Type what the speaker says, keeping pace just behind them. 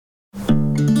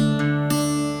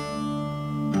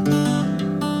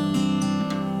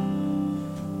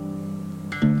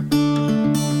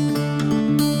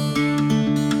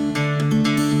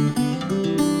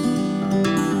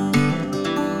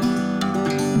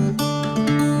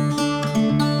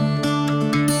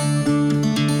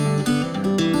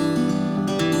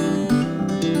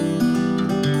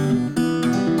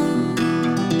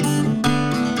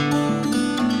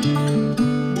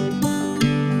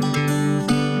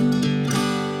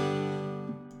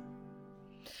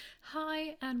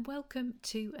and welcome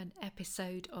to an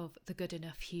episode of The Good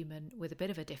Enough Human with a bit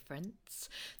of a difference.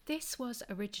 This was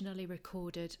originally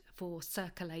recorded for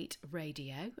Circulate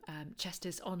Radio,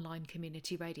 Chester's online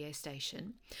community radio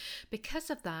station. Because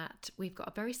of that, we've got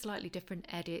a very slightly different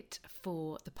edit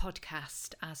for the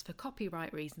podcast, as for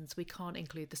copyright reasons we can't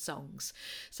include the songs.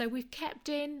 So we've kept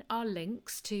in our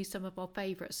links to some of our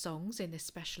favourite songs in this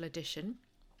special edition,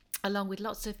 along with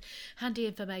lots of handy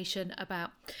information about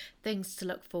things to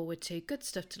look forward to, good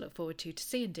stuff to look forward to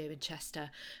see and do in Chester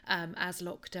as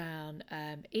lockdown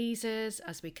eases,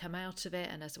 as we come out of it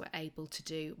and as we're able to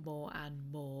do more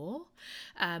and more.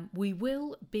 We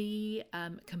will be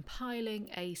compiling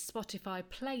a Spotify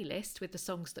playlist with the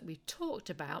songs that we've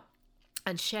talked about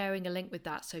and sharing a link with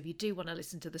that. So if you do want to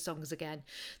listen to the songs again,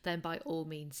 then by all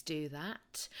means do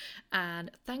that. And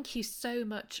thank you so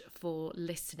much for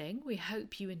listening. We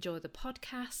hope you enjoy the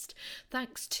podcast.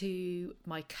 Thanks to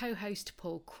my co-host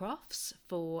Paul Crofts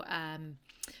for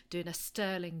doing a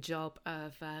sterling job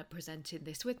of presenting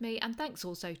this with me. And thanks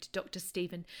also to Dr.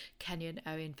 Stephen Kenyon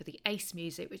Owen for the ACE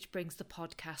music, which brings the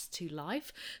podcast to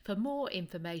life. For more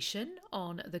information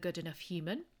on The Good Enough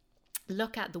Human,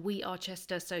 look at the We Are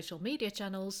Chester social media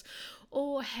channels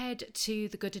or head to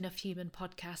the Good Enough Human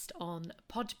podcast on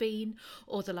Podbean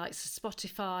or the likes of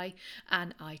Spotify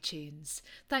and iTunes.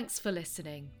 Thanks for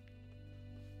listening.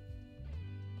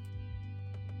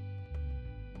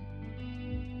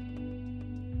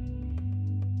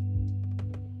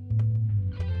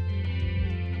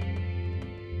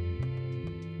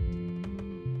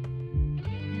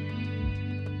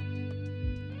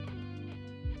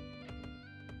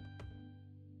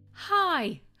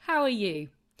 Hi, how are you?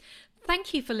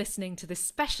 Thank you for listening to this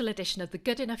special edition of the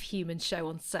Good Enough Human show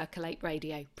on Circulate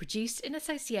Radio, produced in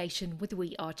association with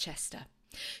We Are Chester.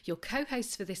 Your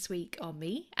co-hosts for this week are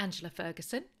me, Angela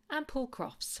Ferguson, and Paul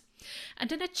Crofts.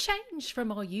 And in a change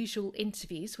from our usual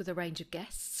interviews with a range of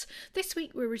guests, this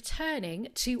week we're returning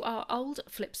to our old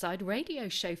Flipside radio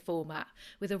show format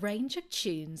with a range of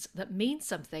tunes that mean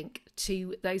something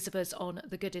to those of us on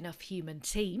the Good Enough Human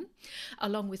team,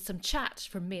 along with some chat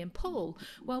from me and Paul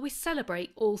while we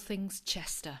celebrate all things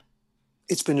Chester.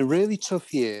 It's been a really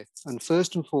tough year, and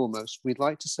first and foremost, we'd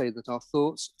like to say that our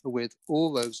thoughts are with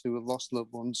all those who have lost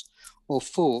loved ones or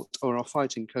fought or are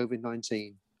fighting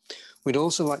COVID-19. We'd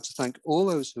also like to thank all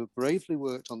those who have bravely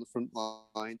worked on the front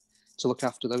line to look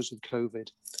after those with COVID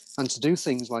and to do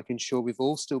things like ensure we've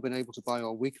all still been able to buy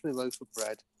our weekly loaf of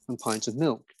bread and pint of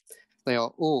milk. They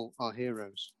are all our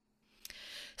heroes.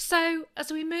 So,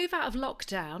 as we move out of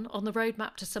lockdown on the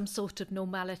roadmap to some sort of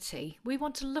normality, we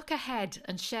want to look ahead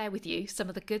and share with you some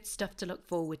of the good stuff to look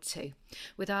forward to,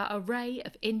 with our array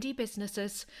of indie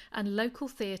businesses and local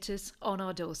theatres on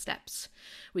our doorsteps.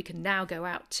 We can now go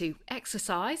out to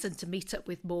exercise and to meet up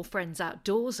with more friends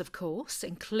outdoors, of course,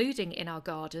 including in our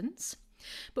gardens.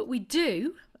 But we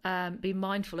do, be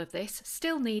mindful of this,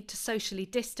 still need to socially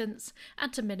distance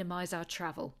and to minimise our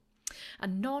travel.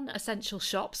 And non-essential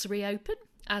shops reopen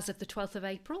as of the 12th of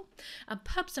April, and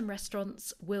pubs and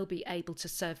restaurants will be able to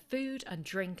serve food and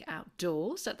drink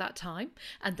outdoors at that time.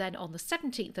 And then on the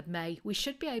 17th of May, we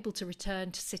should be able to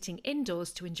return to sitting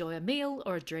indoors to enjoy a meal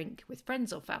or a drink with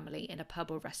friends or family in a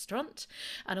pub or restaurant.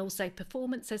 And also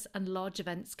performances and large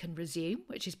events can resume,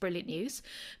 which is brilliant news,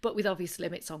 but with obvious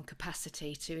limits on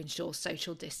capacity to ensure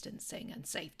social distancing and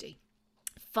safety.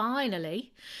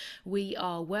 Finally, we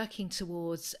are working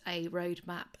towards a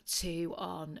roadmap to,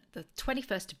 on the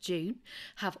 21st of June,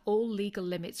 have all legal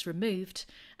limits removed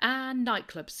and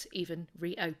nightclubs even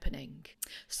reopening.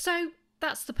 So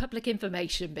that's the public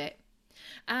information bit.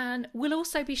 And we'll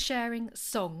also be sharing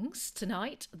songs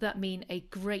tonight that mean a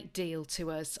great deal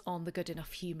to us on the Good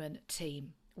Enough Human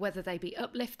team, whether they be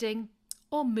uplifting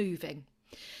or moving.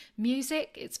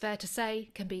 Music, it's fair to say,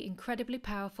 can be incredibly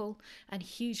powerful and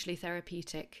hugely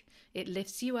therapeutic. It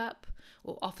lifts you up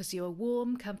or offers you a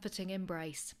warm, comforting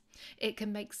embrace. It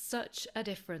can make such a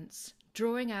difference,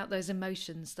 drawing out those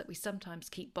emotions that we sometimes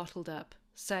keep bottled up.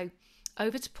 So,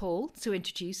 over to Paul to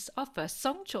introduce our first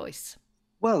song choice.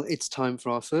 Well, it's time for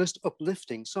our first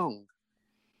uplifting song.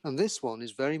 And this one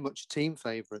is very much a team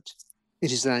favourite.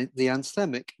 It is the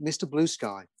anthemic Mr. Blue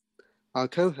Sky. Our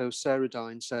co-host Sarah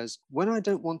Dine says, "When I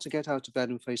don't want to get out of bed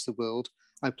and face the world,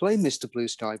 I play Mr. Blue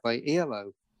Sky by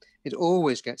ELO. It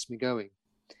always gets me going."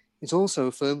 It's also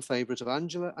a firm favourite of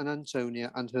Angela and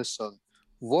Antonia and her son.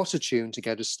 What a tune to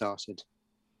get us started.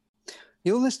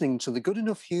 You're listening to the Good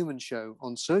Enough Human show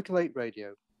on Circulate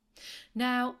Radio.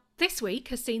 Now, this week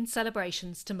has seen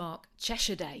celebrations to mark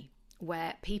Cheshire Day,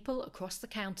 where people across the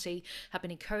county have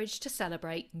been encouraged to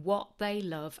celebrate what they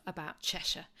love about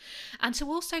Cheshire and to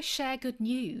also share good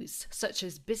news, such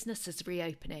as businesses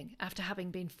reopening after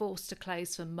having been forced to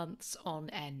close for months on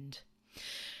end.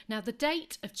 Now, the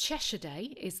date of Cheshire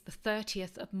Day is the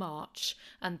 30th of March,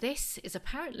 and this is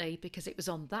apparently because it was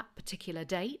on that particular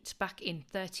date back in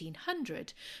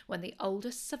 1300 when the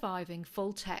oldest surviving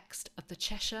full text of the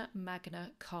Cheshire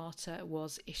Magna Carta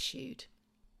was issued.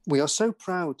 We are so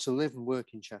proud to live and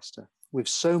work in Chester. We've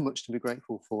so much to be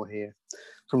grateful for here.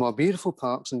 From our beautiful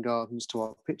parks and gardens to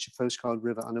our picture postcard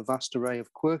river and a vast array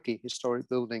of quirky historic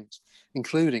buildings,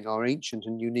 including our ancient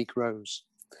and unique rows.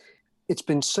 It's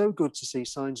been so good to see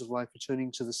signs of life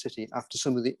returning to the city after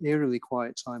some of the eerily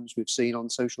quiet times we've seen on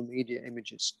social media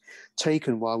images,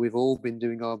 taken while we've all been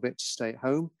doing our bit to stay at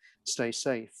home, stay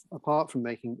safe, apart from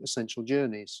making essential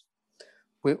journeys.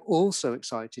 We're also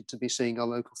excited to be seeing our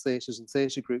local theatres and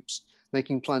theatre groups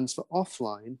making plans for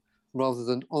offline rather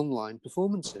than online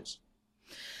performances.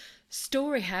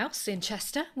 Story House in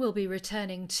Chester will be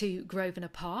returning to Grosvenor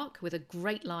Park with a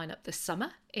great lineup this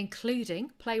summer,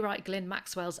 including playwright Glyn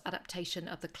Maxwell's adaptation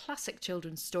of the classic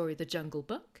children's story The Jungle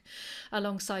Book,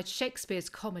 alongside Shakespeare's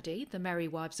comedy The Merry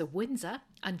Wives of Windsor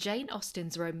and Jane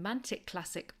Austen's romantic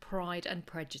classic Pride and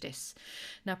Prejudice.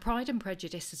 Now, Pride and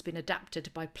Prejudice has been adapted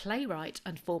by playwright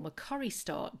and former Corrie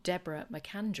star Deborah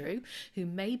McAndrew, who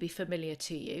may be familiar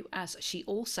to you as she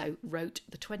also wrote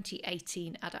the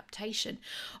 2018 adaptation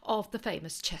of the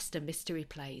famous Chester Mystery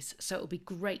Plays. So it'll be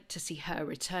great to see her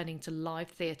returning to live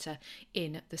theatre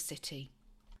in the city.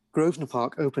 Grosvenor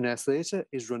Park Open Air Theatre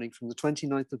is running from the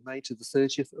 29th of May to the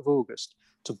 30th of August.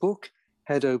 To book,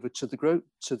 head over to the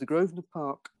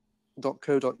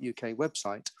grosvenorpark.co.uk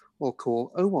website or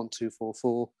call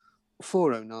 01244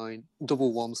 409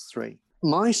 113.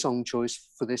 My song choice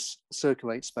for this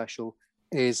Circulate special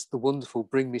is the wonderful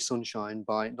Bring Me Sunshine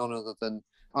by none other than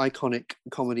iconic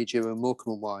comedy duo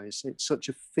Morecambe and Wise. It's such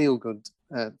a feel-good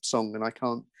song, and I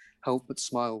can't help but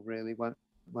smile really when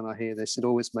I hear this. It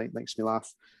always makes me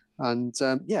laugh. And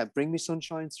Bring Me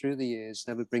Sunshine through the years,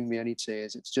 never bring me any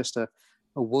tears. It's just a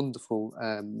wonderful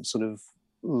sort of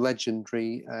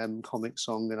legendary comic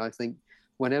song, and I think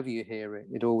whenever you hear it,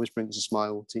 it always brings a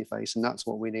smile to your face, and that's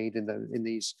what we need in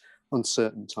these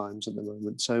uncertain times at the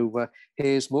moment. So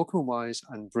here's Morecambe and Wise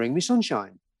and Bring Me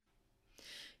Sunshine.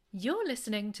 You're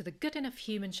listening to the Good Enough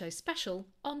Human Show special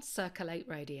on Circulate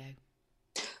Radio.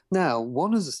 Now,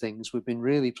 one of the things we've been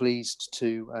really pleased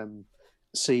to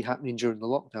see happening during the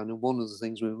lockdown, and one of the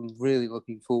things we're really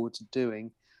looking forward to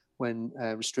doing when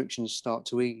restrictions start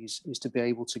to ease, is to be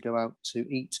able to go out to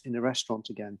eat in a restaurant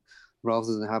again,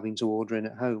 rather than having to order in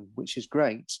at home, which is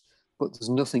great, but there's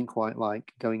nothing quite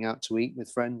like going out to eat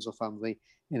with friends or family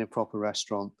in a proper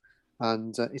restaurant.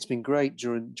 And it's been great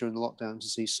during the lockdown to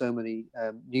see so many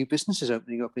new businesses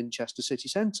opening up in Chester city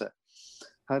centre.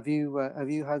 Have you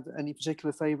had any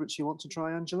particular favourites you want to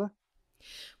try, Angela?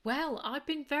 Well, I've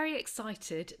been very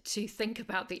excited to think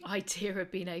about the idea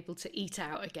of being able to eat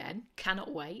out again.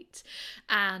 Cannot wait.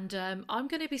 And I'm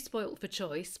going to be spoilt for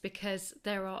choice because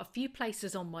there are a few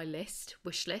places on my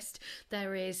wish list.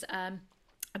 There is a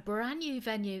brand new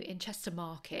venue in Chester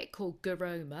Market called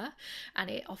Garoma, and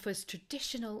it offers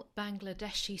traditional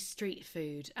Bangladeshi street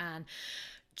food. And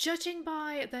judging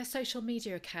by their social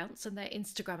media accounts and their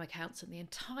Instagram accounts and the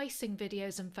enticing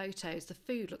videos and photos, the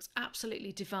food looks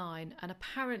absolutely divine. And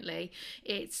apparently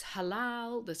it's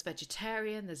halal, there's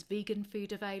vegetarian, there's vegan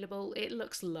food available. It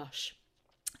looks lush.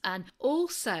 And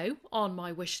also on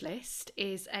my wish list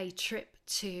is a trip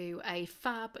to a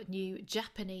fab new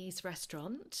Japanese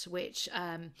restaurant, which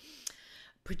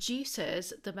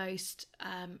produces the most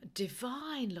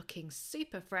divine looking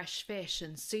super fresh fish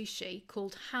and sushi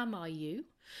called Hamayu.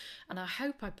 And I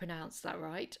hope I pronounced that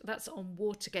right. That's on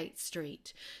Watergate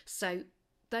Street. So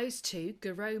those two,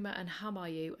 Garoma and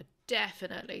Hamayu, are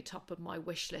definitely top of my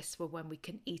wish list for when we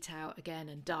can eat out again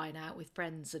and dine out with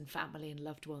friends and family and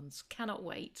loved ones. Cannot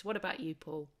wait. What about you,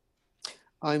 Paul?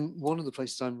 One of the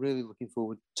places I'm really looking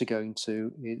forward to going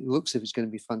to. It looks as if it's going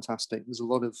to be fantastic. There's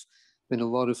been a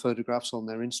lot of photographs on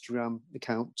their Instagram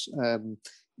account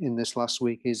in this last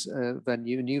week. Is a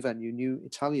new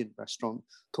Italian restaurant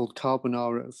called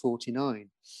Carbonara at 49.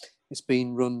 It's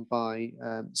been run by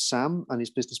Sam and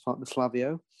his business partner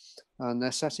Flavio, and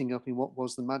they're setting up in what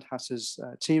was the Mad Hatter's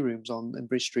tea rooms on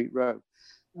Bridge Street Row.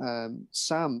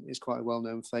 Sam is quite a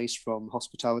well-known face from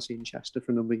hospitality in Chester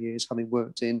for a number of years, having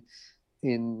worked in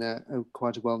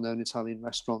quite a well-known Italian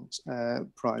restaurant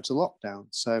prior to lockdown.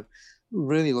 So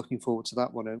really looking forward to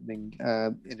that one opening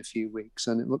in a few weeks,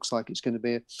 and it looks like it's going to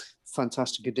be a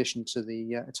fantastic addition to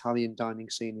the Italian dining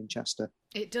scene in Chester.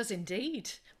 It does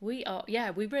indeed. We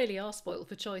really are spoiled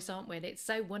for choice, aren't we? And it's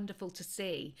so wonderful to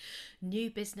see new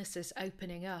businesses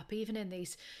opening up, even in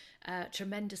these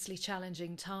tremendously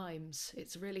challenging times.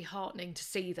 It's really heartening to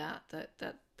see that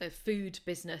the food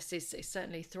business is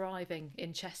certainly thriving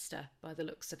in Chester by the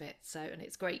looks of it. So, and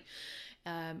it's great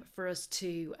for us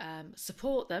to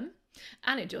support them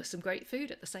and enjoy some great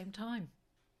food at the same time.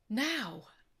 Now,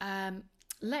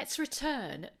 let's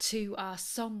return to our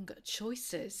song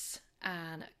choices.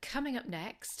 And coming up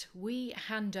next, we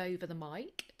hand over the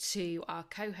mic to our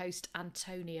co host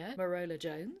Antonia Marola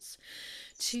Jones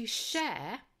to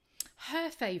share her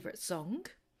favourite song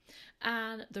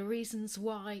and the reasons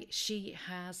why she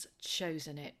has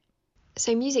chosen it.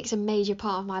 So music's a major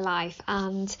part of my life,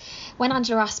 and when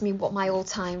Angela asked me what my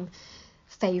all-time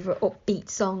favourite upbeat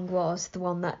song was, the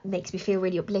one that makes me feel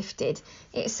really uplifted,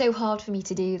 it's so hard for me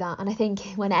to do that. And I think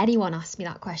when anyone asks me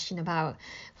that question about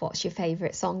what's your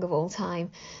favourite song of all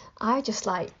time, I just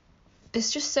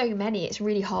there's just so many, it's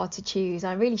really hard to choose.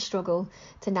 I really struggle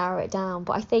to narrow it down,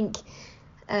 but I think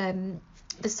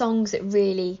the songs that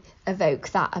really evoke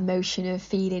that emotion of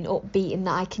feeling upbeat and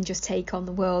that I can just take on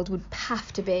the world would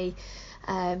have to be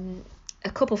a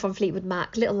couple from Fleetwood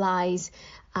Mac, Little Lies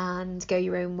and Go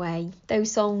Your Own Way. Those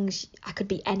songs, I could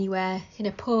be anywhere, in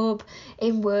a pub,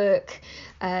 in work,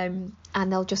 and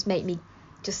they'll just make me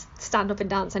just stand up and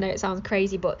dance. I know it sounds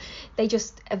crazy, but they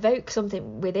just evoke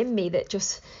something within me that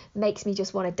just makes me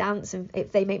just want to dance, and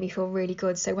they make me feel really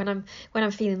good. So when I'm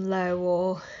feeling low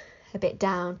or a bit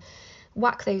down,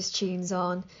 whack those tunes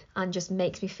on and just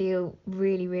makes me feel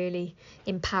really, really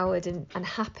empowered and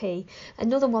happy.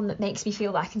 Another one that makes me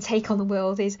feel that I can take on the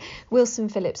world is Wilson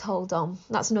Phillips' Hold On.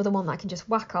 That's another one that I can just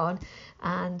whack on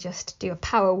and just do a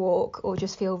power walk or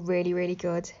just feel really, really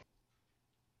good.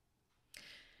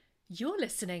 You're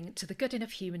listening to the Good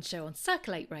Enough Human Show on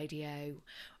Circle 8 Radio.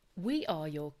 We are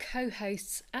your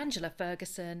co-hosts Angela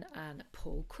Ferguson and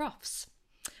Paul Crofts.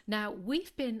 Now,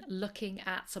 we've been looking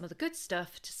at some of the good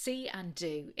stuff to see and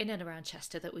do in and around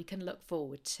Chester that we can look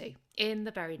forward to in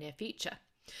the very near future.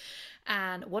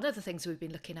 And one of the things we've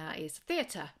been looking at is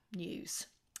theatre news.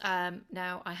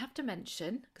 Now, I have to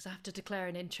mention, because I have to declare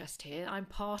an interest here, I'm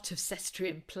part of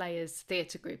Cestrian Players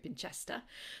Theatre Group in Chester,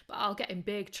 but I'll get in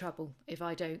big trouble if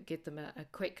I don't give them a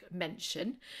quick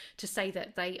mention to say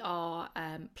that they are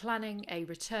planning a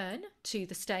return to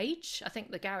the stage. I think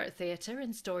the Garrett Theatre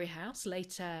in Storyhouse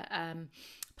later,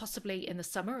 possibly in the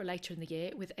summer or later in the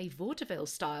year, with a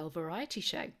vaudeville-style variety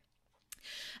show.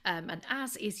 And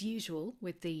as is usual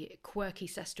with the quirky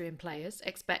Cestrian Players,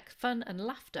 expect fun and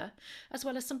laughter as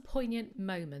well as some poignant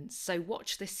moments. So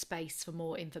watch this space for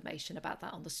more information about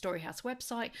that on the Storyhouse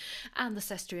website and the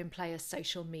Cestrian Players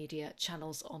social media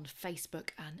channels on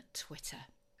Facebook and Twitter.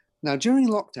 Now, during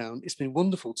lockdown, it's been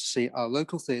wonderful to see our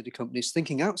local theatre companies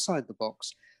thinking outside the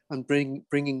box and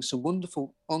bringing some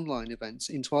wonderful online events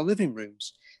into our living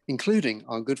rooms, including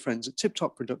our good friends at Tip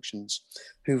Top Productions,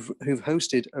 who've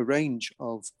hosted a range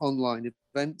of online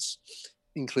events,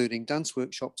 including dance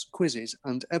workshops, quizzes,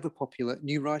 and ever popular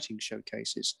new writing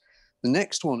showcases. The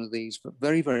next one of these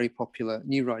very, very popular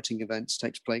new writing events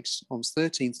takes place on the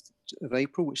 13th of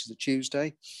April, which is a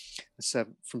Tuesday,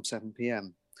 from 7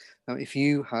 p.m. Now, if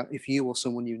you or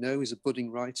someone you know is a budding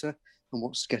writer and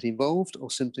wants to get involved or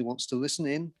simply wants to listen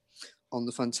in on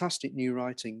the fantastic new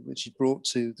writing which is brought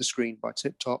to the screen by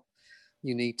Tip Top,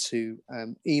 you need to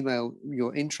email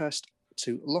your interest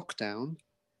to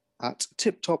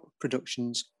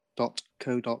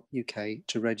lockdown@tiptopproductions.co.uk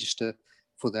to register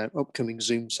for their upcoming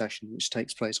Zoom session, which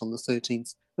takes place on the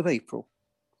 13th of April.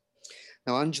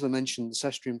 Now, Angela mentioned the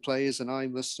Cestrian Players, and I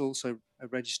must also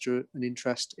register an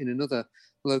interest in another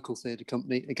local theatre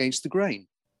company, Against the Grain.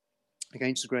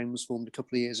 Against the Grain was formed a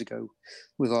couple of years ago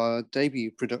with our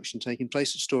debut production taking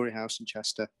place at Storyhouse in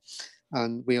Chester.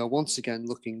 And we are once again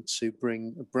looking to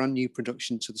bring a brand new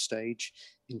production to the stage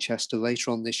in Chester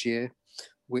later on this year,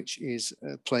 which is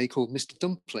a play called Mr.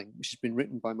 Dumpling, which has been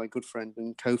written by my good friend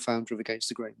and co-founder of Against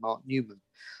the Grain, Mark Newman.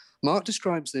 Mark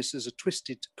describes this as a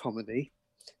twisted comedy.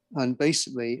 And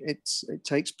basically, it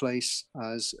takes place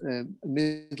as a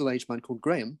middle-aged man called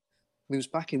Graham moves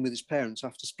back in with his parents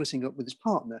after splitting up with his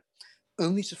partner,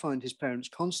 only to find his parents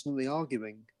constantly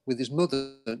arguing with his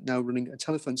mother, now running a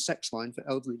telephone sex line for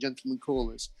elderly gentlemen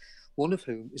callers, one of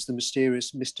whom is the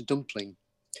mysterious Mr. Dumpling.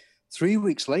 3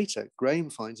 weeks later, Graham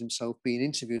finds himself being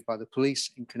interviewed by the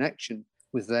police in connection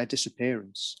with their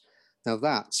disappearance. Now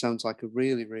that sounds like a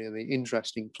really, really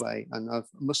interesting play, and I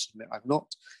must admit I've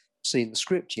not seen the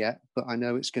script yet, but I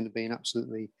know it's going to be an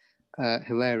absolutely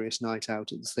hilarious night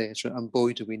out at the theatre, and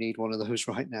boy, do we need one of those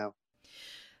right now.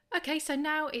 Okay, so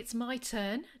now it's my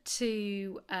turn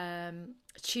to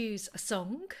choose a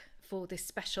song for this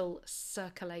special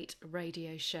Circulate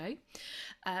radio show.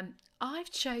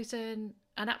 I've chosen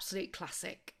an absolute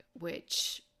classic,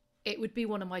 which it would be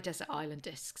one of my Desert Island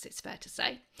discs, it's fair to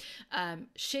say.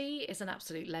 She is an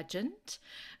absolute legend,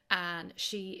 and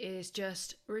she is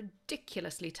just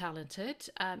ridiculously talented.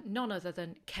 None other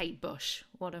than Kate Bush,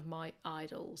 one of my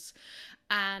idols.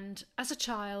 And as a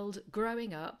child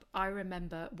growing up, I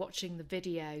remember watching the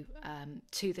video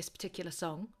to this particular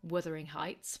song, Wuthering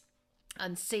Heights,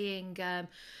 and seeing, I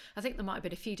think there might have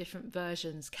been a few different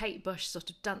versions, Kate Bush sort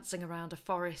of dancing around a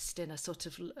forest in a sort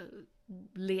of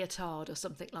leotard or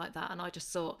something like that, and I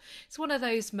just thought it's one of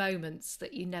those moments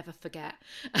that you never forget.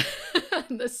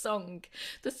 And the song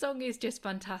is just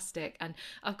fantastic, and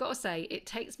I've got to say it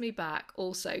takes me back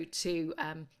also to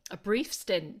a brief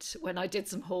stint when I did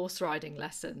some horse riding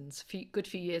lessons a good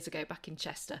few years ago back in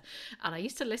Chester, and I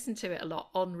used to listen to it a lot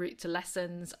en route to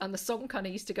lessons, and the song kind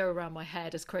of used to go around my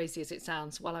head, as crazy as it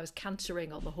sounds, while I was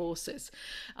cantering on the horses.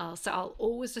 So I'll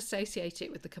always associate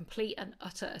it with the complete and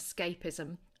utter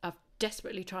escapism of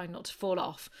desperately trying not to fall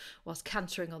off whilst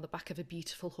cantering on the back of a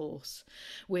beautiful horse.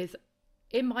 With,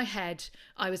 in my head,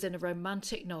 I was in a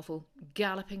romantic novel,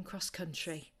 galloping cross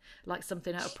country, like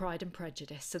something out of Pride and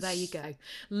Prejudice. So there you go.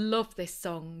 Love this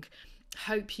song.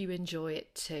 Hope you enjoy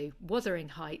it too. Wuthering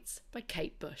Heights by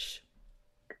Kate Bush.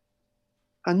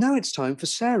 And now it's time for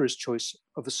Sarah's choice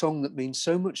of a song that means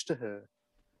so much to her,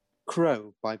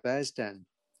 Crow by Bear's Den,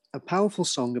 a powerful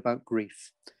song about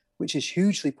grief, which is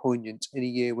hugely poignant in a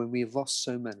year when we have lost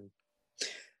so many.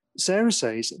 Sarah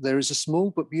says there is a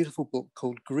small but beautiful book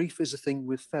called Grief is a Thing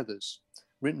with Feathers,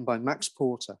 written by Max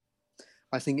Porter.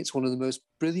 I think it's one of the most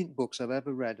brilliant books I've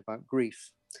ever read about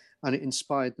grief, and it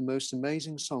inspired the most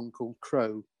amazing song called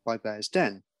Crow by Bear's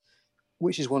Den,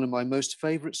 which is one of my most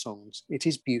favourite songs. It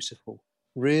is beautiful,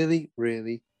 really,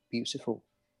 really beautiful.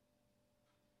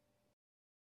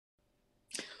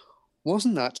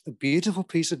 Wasn't that a beautiful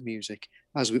piece of music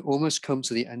as we almost come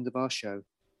to the end of our show?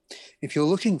 If you're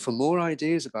looking for more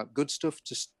ideas about good stuff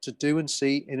to do and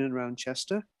see in and around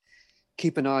Chester,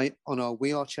 keep an eye on our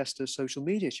We Are Chester social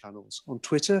media channels on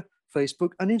Twitter,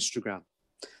 Facebook and Instagram.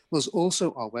 There's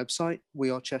also our website,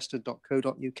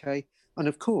 wearechester.co.uk, and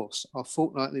of course, our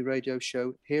fortnightly radio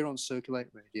show here on Circulate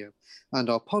Radio, and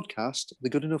our podcast, The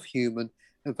Good Enough Human,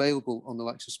 available on the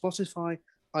likes of Spotify,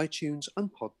 iTunes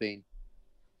and Podbean.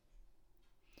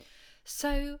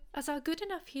 So, as our Good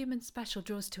Enough Human special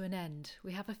draws to an end,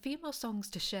 we have a few more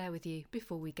songs to share with you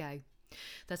before we go.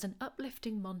 There's an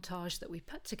uplifting montage that we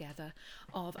put together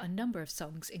of a number of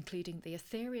songs, including the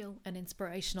ethereal and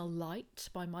inspirational Light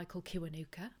by Michael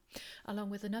Kiwanuka, along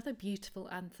with another beautiful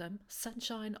anthem,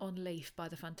 Sunshine on Leaf by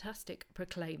the fantastic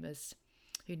Proclaimers,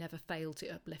 who never fail to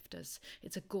uplift us.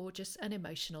 It's a gorgeous and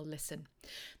emotional listen.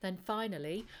 Then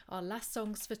finally, our last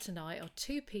songs for tonight are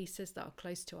two pieces that are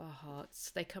close to our hearts.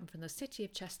 They come from the City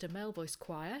of Chester Male Voice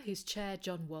Choir, whose chair,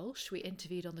 John Walsh, we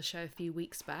interviewed on the show a few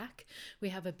weeks back. We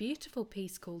have a beautiful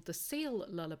piece called The Seal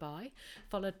Lullaby,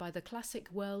 followed by the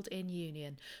classic World in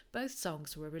Union. Both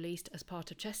songs were released as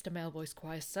part of Chester Male Voice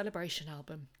Choir's celebration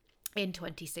album in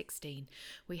 2016.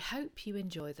 We hope you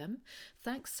enjoy them.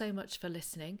 Thanks so much for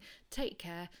listening. Take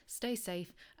care, stay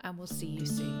safe, and we'll see you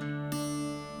soon.